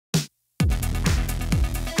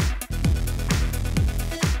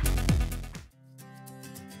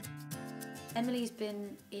Emily's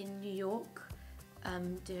been in New York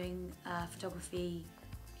doing a photography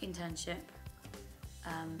internship.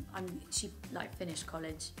 She finished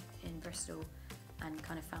college in Bristol and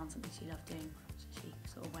kind of found something she loved doing, so she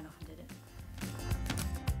sort of went off and did it.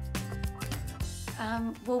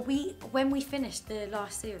 Well, when we finished the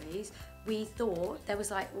last series, we thought there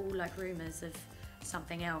was all rumours of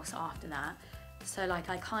something else after that. So I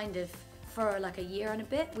kind of, for a year and a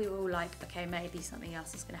bit, we were all like, okay, maybe something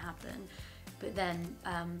else is going to happen. But then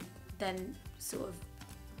sort of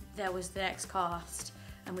there was the next cast,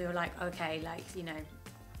 and we were like, okay,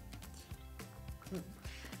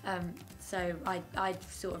 so I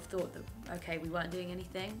sort of thought that, okay, we weren't doing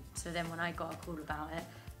anything. So then when I got a call about it,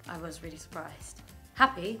 I was really surprised.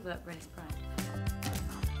 Happy, but really surprised.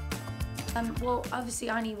 Well, obviously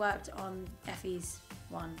I only worked on Effie's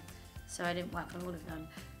one, so I didn't work on all of them.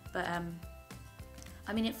 But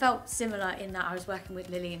I mean, it felt similar in that I was working with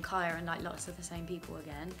Lily and Kaya and lots of the same people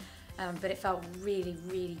again. But it felt really,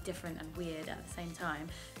 really different and weird at the same time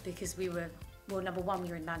because we were, well, number one, we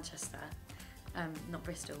were in Manchester, not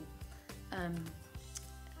Bristol.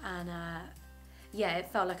 Yeah, it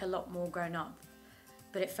felt like a lot more grown up,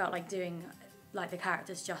 but it felt like doing the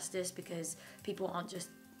characters justice because people aren't just,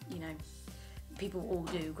 people all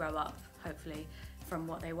do grow up, hopefully, from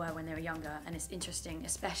what they were when they were younger. And it's interesting,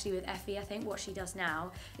 especially with Effie, I think what she does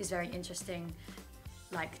now is very interesting,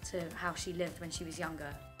 to how she lived when she was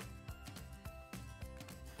younger.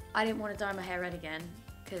 I didn't want to dye my hair red again,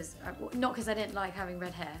 not because I didn't like having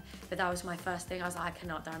red hair, but that was my first thing. I was like, I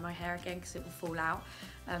cannot dye my hair again because it will fall out.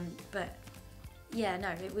 But yeah, no,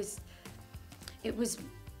 it was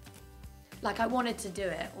I wanted to do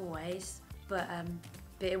it always, but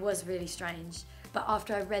it was really strange. But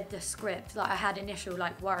after I read the script, I had initial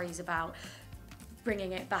worries about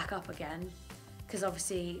bringing it back up again, because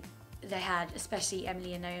obviously they had, especially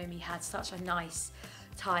Emily and Naomi, had such a nice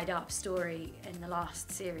tied up story in the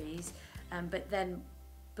last series.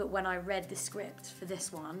 But when I read the script for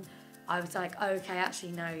this one, I was like, oh, okay,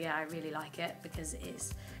 actually no, yeah, I really like it because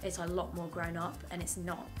it's a lot more grown up, and it's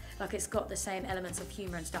not it's got the same elements of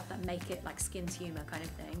humour and stuff that make it Skins humour kind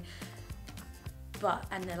of thing.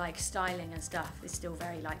 And the styling and stuff is still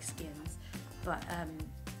very Skins, but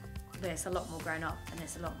it's a lot more grown up and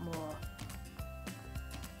it's a lot more,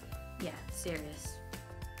 yeah, serious.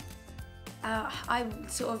 I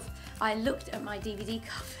looked at my DVD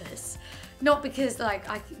covers, not because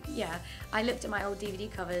I looked at my old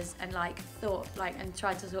DVD covers and thought and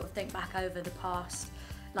tried to sort of think back over the past,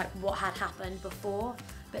 what had happened before,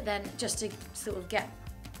 but then just to sort of get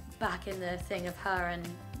back in the thing of her and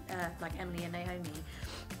Emily and Naomi.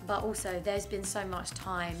 But also there's been so much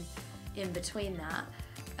time in between that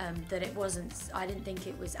that I didn't think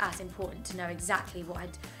it was as important to know exactly what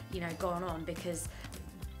had gone on, because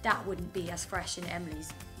that wouldn't be as fresh in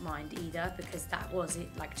Emily's mind either, because that was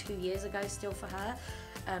 2 years ago still for her.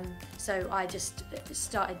 So I just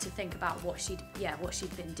started to think about what she'd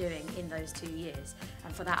been doing in those 2 years,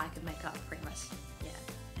 and for that I could make up pretty much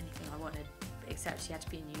anything I wanted, except she had to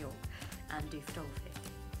be in New York and do photography.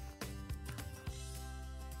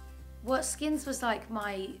 What Skins was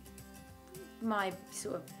my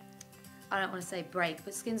sort of, I don't want to say break,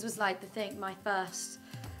 but Skins was my first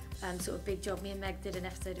sort of big job. Me and Meg did an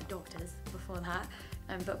episode of Doctors before that,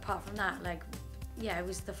 but apart from that, it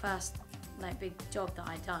was the first big job that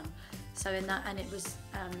I'd done. So in that, and it was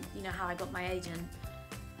how I got my agent.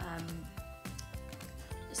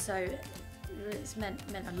 So it's meant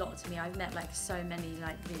a lot to me. I've met so many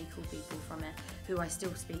really cool people from it who I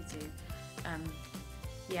still speak to.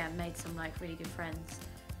 Made some really good friends.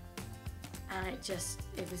 And it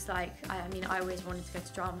was I always wanted to go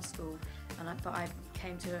to drama school, but I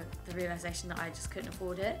came to the realisation that I just couldn't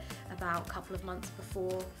afford it about a couple of months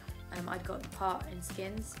before I'd got the part in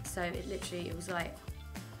Skins. So it was I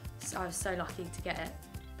was so lucky to get it,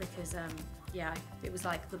 because it was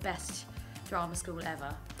the best drama school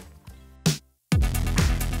ever.